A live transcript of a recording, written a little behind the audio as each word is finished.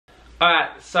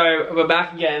Alright, so we're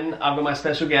back again. I've got my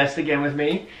special guest again with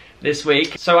me this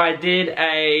week. So I did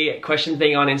a question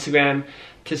thing on Instagram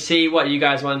to see what you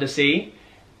guys wanted to see.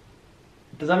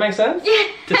 Does that make sense? Yeah.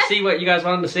 To see what you guys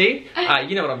wanted to see.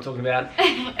 You know what I'm talking about.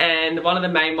 And one of the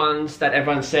main ones that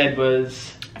everyone said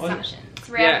was... Assumptions.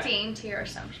 Reacting to your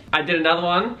assumptions. I did another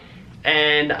one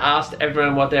and asked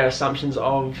everyone what their assumptions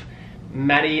of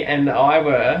Maddie and I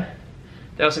were.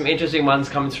 There were some interesting ones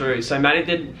coming through. So Maddie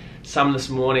did some this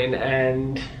morning,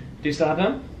 and do you still have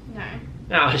them? No.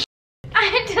 No.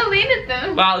 I deleted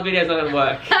them. Well, the video's not gonna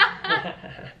work.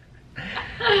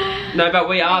 No, but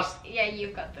we asked. Yeah,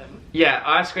 you've got them. Yeah,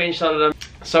 I screenshotted them.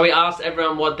 So we asked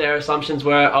everyone what their assumptions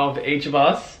were of each of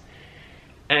us,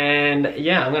 and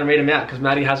yeah, I'm gonna read them out because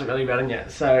Maddie hasn't really read them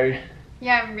yet. So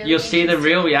yeah, I'm really. You'll see the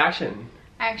real reaction.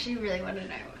 I actually really want to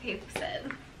know what people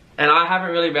said. And I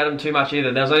haven't really read them too much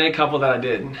either. There's only a couple that I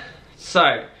did.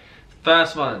 So,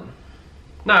 first one.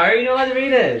 No, you're not allowed to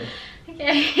read it.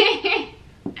 Okay.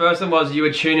 First one was you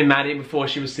were tuning Maddie before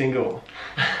she was single.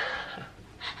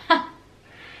 No.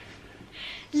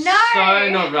 So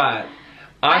not right.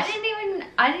 I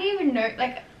didn't even know,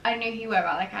 like, I knew who you were,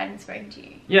 but like I hadn't spoken to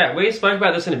you. Yeah, we spoke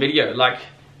about this in a video, like,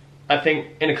 I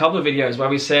think in a couple of videos where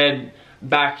we said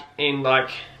back in like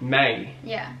May.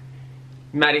 Yeah.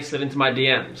 Maddie slid into my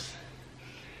DMs.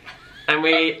 And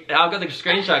I got the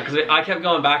screenshot because I kept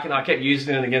going back and I kept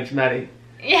using it against Maddie.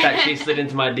 Yeah. That she slid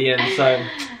into my DMs, so.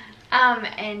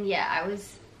 And yeah, I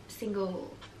was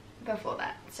single before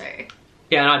that, so.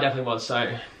 Yeah, and I definitely was,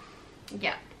 so.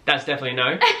 Yeah. That's definitely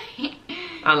no.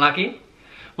 Unlucky.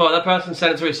 Well, that person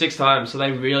sent it through 6 times, so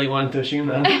they really wanted to assume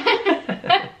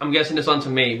that. I'm guessing this one's for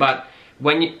me, but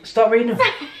when you... Stop reading them.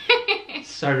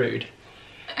 So rude.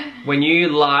 When you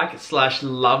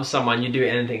like/love someone, you do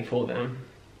anything for them.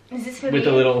 Is this for with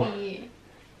me a little... or for you?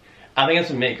 I think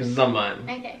it's for me, because it's on mine.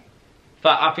 Okay.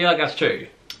 But I feel like that's true.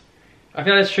 I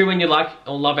feel like it's true when you like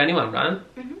or love anyone, right?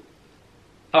 Mm-hmm.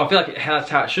 Oh, I feel like that's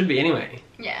how it should be anyway.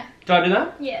 Yeah. Do I do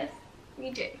that? Yes,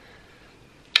 you do.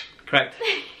 Correct.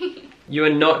 You are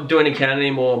not doing accounting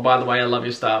anymore, by the way, I love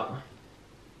your style.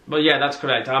 Well, yeah, that's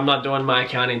correct. I'm not doing my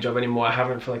accounting job anymore. I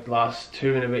haven't for like the last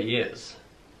 2 and a bit years.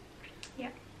 Yeah.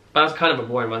 But that's kind of a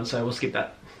boring one, so we'll skip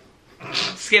that.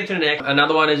 Skip to the next.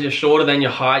 Another one is you're shorter than your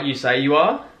height you say you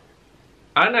are.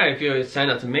 I don't know if you're saying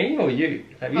that to me or you.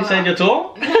 Have you said you're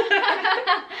tall?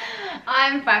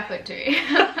 I'm 5'2".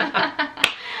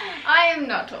 I am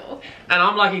not tall. And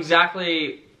I'm like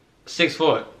exactly 6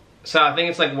 foot. So I think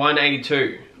it's like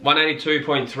 182.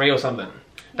 182.3 or something.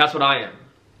 That's what I am.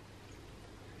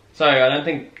 So I don't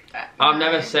think... I've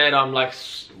never said I'm like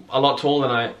a lot taller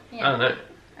than I don't know.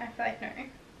 I feel like no.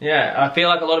 Yeah, I feel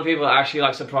like a lot of people are actually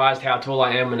like surprised how tall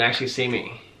I am when they actually see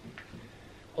me.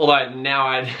 Although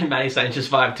now Maddie's saying just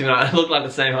 5'2" and I look like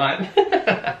the same height.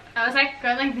 I was like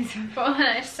going like this before and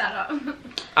I sat up.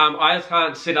 I just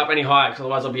can't sit up any higher because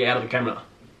otherwise I'll be out of the camera.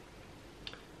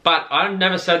 But I've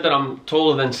never said that I'm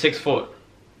taller than 6 foot.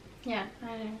 Yeah,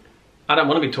 I know. I don't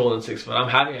want to be taller than 6 foot. I'm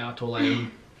happy how tall I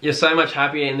am. You're so much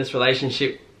happier in this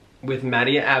relationship with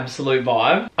Maddie, absolute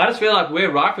vibe. I just feel like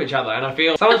we're right for each other and I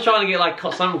feel someone's trying to get like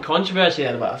some controversy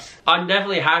out of us. I'm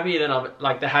definitely happier than I'm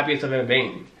like the happiest I've ever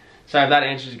been. So if that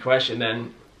answers your question,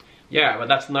 then yeah, but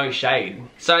that's no shade.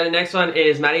 So the next one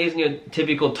is Maddie isn't your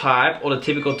typical type or the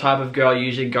typical type of girl you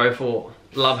usually go for.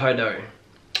 Love her though.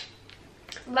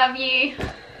 Love you.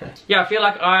 Yeah, I feel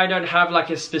like I don't have like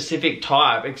a specific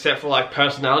type except for like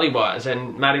personality wise,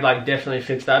 and Maddie like definitely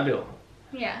fits that bill.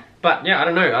 Yeah. But yeah, I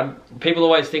don't know. People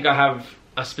always think I have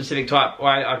a specific type. Or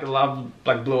I love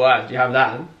like blue eyes. Do you have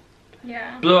that?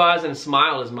 Yeah. Blue eyes and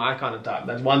smile is my kind of type.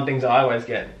 That's one thing that I always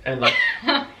get, and like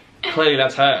clearly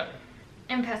that's her.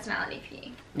 And personality for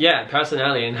you. Yeah,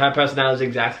 personality, and her personality is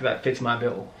exactly that fits my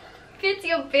bill. Fits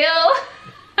your bill.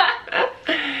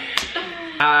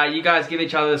 You guys give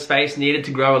each other the space needed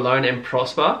to grow alone and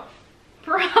prosper.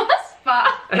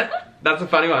 Prosper. That's a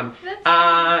funny one.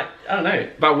 I don't know,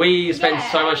 but we spend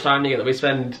so much time together. We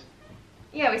spend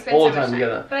we spend all so the much time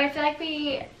together. But I feel like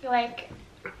we like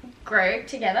grow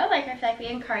together. Like I feel like we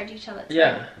encourage each other to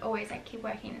like, always like keep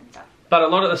working and stuff. But a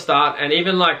lot at the start, and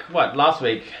even like what last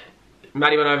week,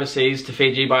 Maddie went overseas to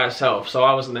Fiji by herself, so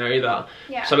I wasn't there either.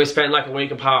 Yeah. So we spent like a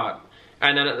week apart,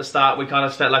 and then at the start we kind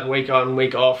of spent like a week on,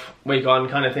 week off, week on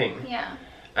kind of thing. Yeah.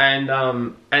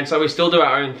 And so we still do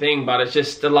our own thing, but it's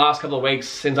just the last couple of weeks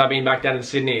since I've been back down in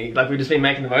Sydney, like we've just been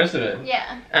making the most of it.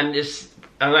 Yeah. And just,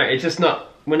 I don't know, it's just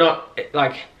not, we're not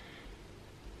like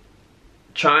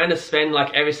trying to spend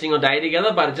like every single day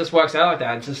together, but it just works out like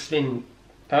that. It's just been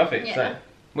perfect. Yeah. So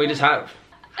we just have.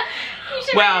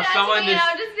 Wow, someone just...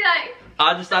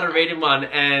 I just started reading one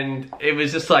and it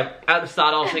was just like, at the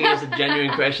start I was thinking it was a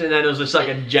genuine question and then it was just like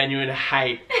a genuine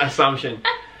hate assumption.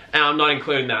 And I'm not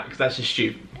including that because that's just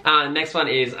stupid. Next one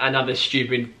is another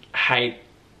stupid hate,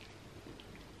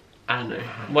 I don't know,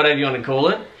 whatever you want to call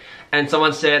it. And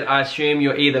someone said, I assume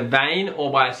you're either vain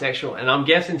or bisexual. And I'm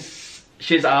guessing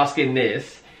she's asking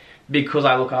this because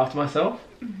I look after myself.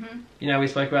 You know, we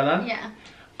spoke about that? Yeah.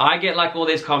 I get like all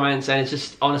these comments and it's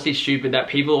just honestly stupid that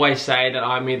people always say that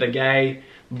I'm either gay,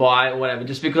 bi or whatever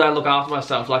just because I look after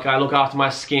myself. Like I look after my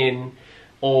skin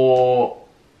or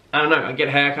I don't know, I get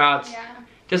haircuts. Yeah.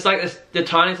 Just like this, the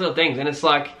tiniest little things. And it's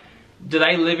like, do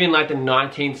they live in like the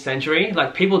 19th century?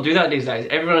 Like people do that these days.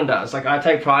 Everyone does. Like I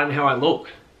take pride in how I look.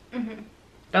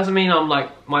 Doesn't mean I'm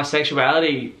like, my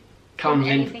sexuality comes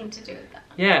in. Anything to do with that.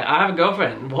 Yeah, I have a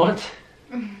girlfriend. What?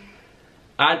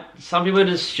 Some people are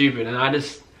just stupid and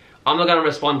I'm not going to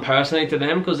respond personally to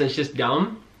them because it's just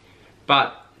dumb,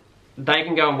 but they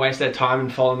can go and waste their time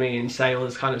and follow me and say all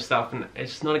this kind of stuff and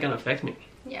it's not going to affect me.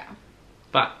 Yeah.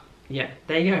 But yeah,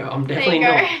 there you go. I'm definitely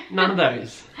not. None of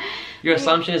those. Your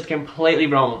assumption is completely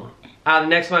wrong. The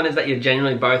next one is that you're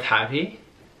genuinely both happy.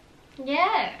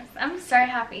 Yes, I'm so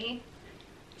happy.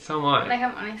 So am I. Like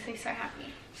I'm honestly so happy.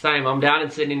 Same. I'm down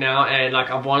in Sydney now and like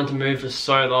I've wanted to move for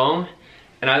so long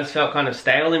and I just felt kind of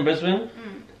stale in Brisbane.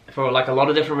 For like a lot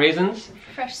of different reasons.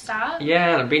 Fresh start.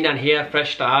 Yeah, I've been down here,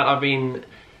 fresh start. I've been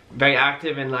very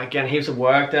active and like getting heaps of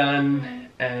work done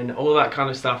and all that kind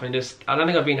of stuff and just, I don't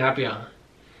think I've been happier.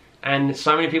 And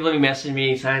so many people have been messaging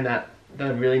me saying that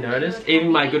I've really noticed. Even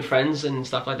my good friends and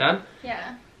stuff like that.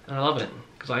 Yeah. And I love it,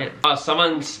 because I am.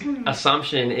 Someone's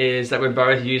assumption is that we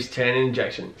both use tanning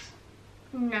injections.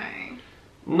 No.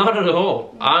 Not at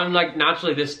all. No. I'm like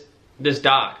naturally this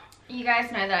dark. You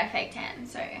guys know that I fake tan,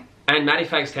 so... And Madi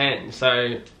fakes tan, so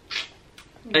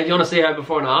if you want to see her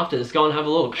before and after, just go and have a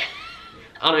look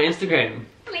on her Instagram.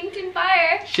 Linked in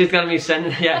bio. She's gonna be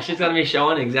sending, yeah, she's gonna be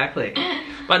showing exactly.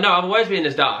 But no, I've always been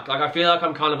this dark. Like I feel like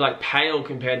I'm kind of like pale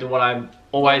compared to what I've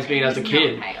always been as a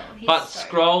kid. But so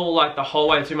scroll like the whole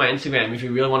way through my Instagram if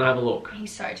you really want to have a look.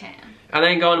 He's so tan. And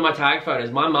then go into my tag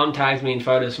photos. My mum tags me in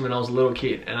photos from when I was a little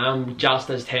kid, and I'm just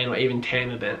as tan or even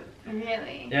tanner then.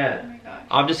 Really? Yeah. Oh my gosh.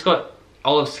 I've just got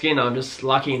olive skin. I'm just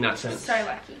lucky in that sense. So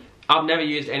lucky. I've never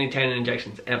used any tanning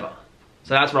injections ever,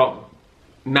 so that's wrong.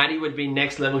 Madi would be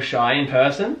next level shy in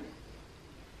person.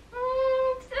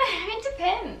 It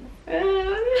depends.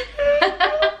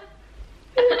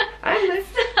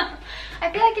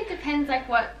 I feel like it depends like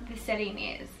what the setting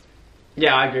is.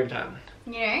 Yeah, I agree with that.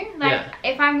 You know, like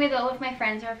if I'm with all of my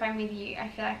friends or if I'm with you, I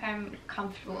feel like I'm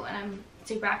comfortable and I'm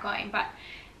super outgoing. But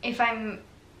if I'm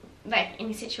like in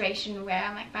a situation where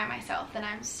I'm like by myself, then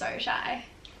I'm so shy.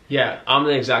 Yeah, I'm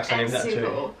the exact same and that super too.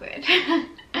 Awkward.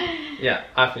 Yeah,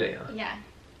 I feel you. Yeah,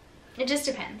 it just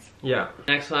depends. Yeah.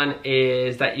 Next one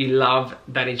is that you love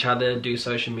that each other do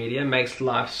social media. Makes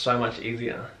life so much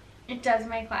easier. It does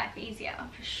make life easier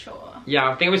for sure. Yeah,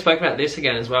 I think we spoke about this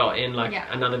again as well in like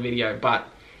another video, but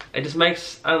it just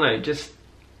makes, I don't know, just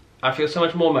I feel so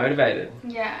much more motivated.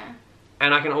 Yeah.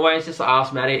 And I can always just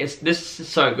ask Madi. This is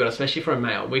so good, especially for a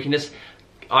male. I can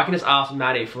just ask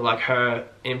Madi for like her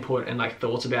input and like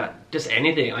thoughts about just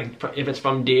anything. Like if it's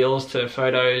from deals to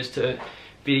photos to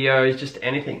videos, just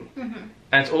anything. And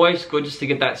it's always good just to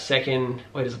get that second.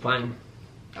 Wait, there's a plane.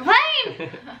 A plane.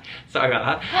 Sorry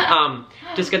about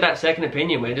that. Just get that second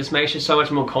opinion where it just makes you so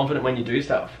much more confident when you do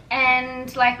stuff.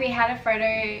 And like we had a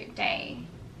photo day.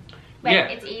 Like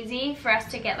it's easy for us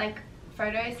to get like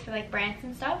photos for like brands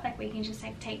and stuff. Like we can just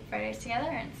like take photos together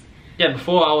and it's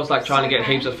before I was like trying to get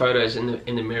heaps of photos in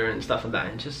the mirror and stuff like that,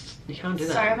 and just you can't do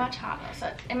that. So much harder. So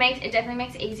it definitely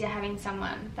makes it easier having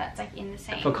someone that's like in the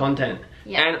same for content.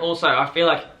 Yeah. And also I feel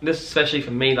like this, especially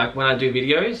for me, like when I do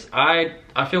videos,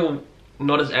 I feel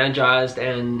not as energized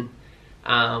and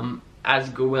as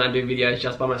good when I do videos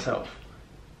just by myself.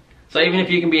 So even if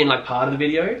you can be in like part of the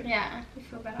video, you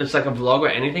feel better. It's like a vlog or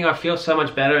anything, I feel so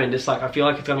much better and just like I feel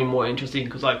like it's gonna be more interesting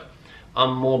because like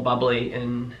I'm more bubbly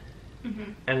and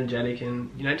energetic and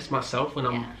you know just myself when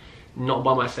I'm not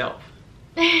by myself.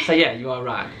 So yeah, you are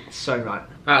right. It's so right.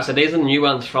 Alright, so these are the new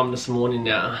ones from this morning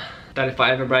now. That if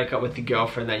I ever break up with your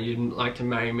girlfriend that you'd like to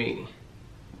marry me.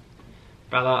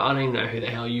 Brother, I don't even know who the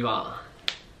hell you are.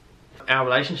 Our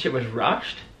relationship was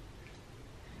rushed.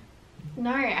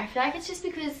 No, I feel like it's just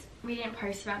because we didn't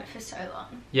post about it for so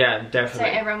long. Yeah, definitely.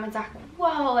 So everyone was like,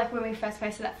 whoa, like when we first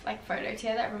posted that like photo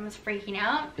together, everyone was freaking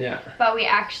out. Yeah. But we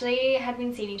actually had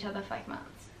been seeing each other for like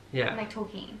months. Yeah. And like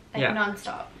talking, like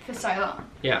non-stop for so long.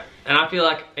 Yeah. And I feel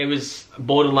like it was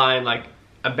borderline like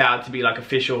about to be like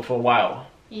official for a while.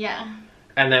 Yeah.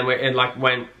 And then it like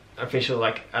went official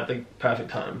like at the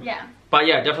perfect time. Yeah. But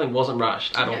yeah, it definitely wasn't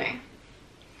rushed at all. No.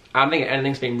 I don't think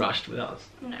anything's been rushed with us.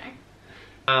 No.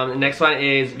 The next one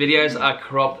is videos are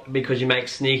cropped because you make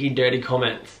sneaky, dirty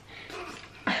comments.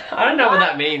 I don't know what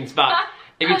that means, but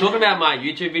if you're talking about my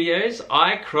YouTube videos,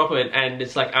 I crop it and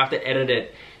it's like I have to edit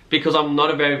it because I'm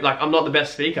not I'm not the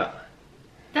best speaker.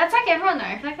 That's like everyone though.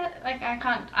 I feel like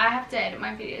I have to edit my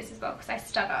videos as well because I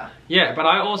stutter. Yeah, but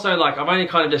I also like, I've only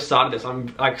kind of just started this.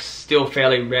 I'm like still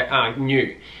fairly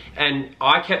new. And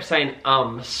I kept saying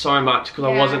so much because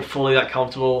I wasn't fully that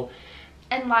comfortable.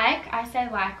 And like, I say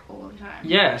like all the time.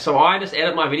 Yeah, so I just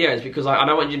edit my videos because I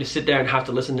don't want you to sit there and have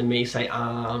to listen to me say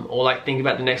or like think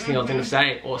about the next thing I was going to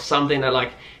say, or something that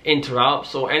like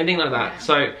interrupts or anything like that. Yeah.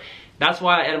 So that's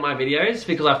why I edit my videos,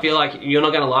 because I feel like you're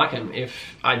not going to like them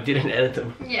if I didn't edit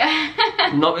them.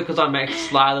 Yeah. Not because I make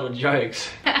sly little jokes.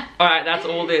 Alright, that's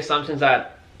all the assumptions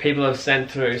that people have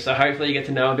sent through. So hopefully you get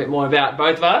to know a bit more about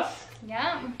both of us.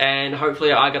 Yeah. And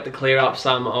hopefully I got to clear up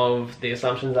some of the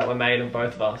assumptions that were made of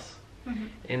both of us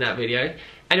in that video.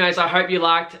 Anyways, I hope you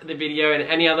liked the video, and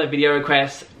any other video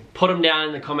requests, put them down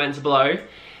in the comments below.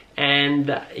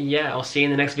 And yeah, I'll see you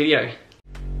in the next video.